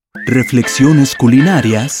Reflexiones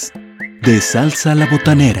culinarias de Salsa la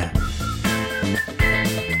Botanera.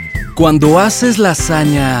 Cuando haces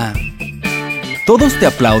lasaña, ¿todos te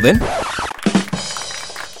aplauden?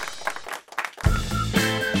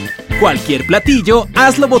 Cualquier platillo,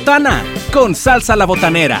 hazlo botana con Salsa la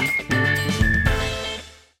Botanera.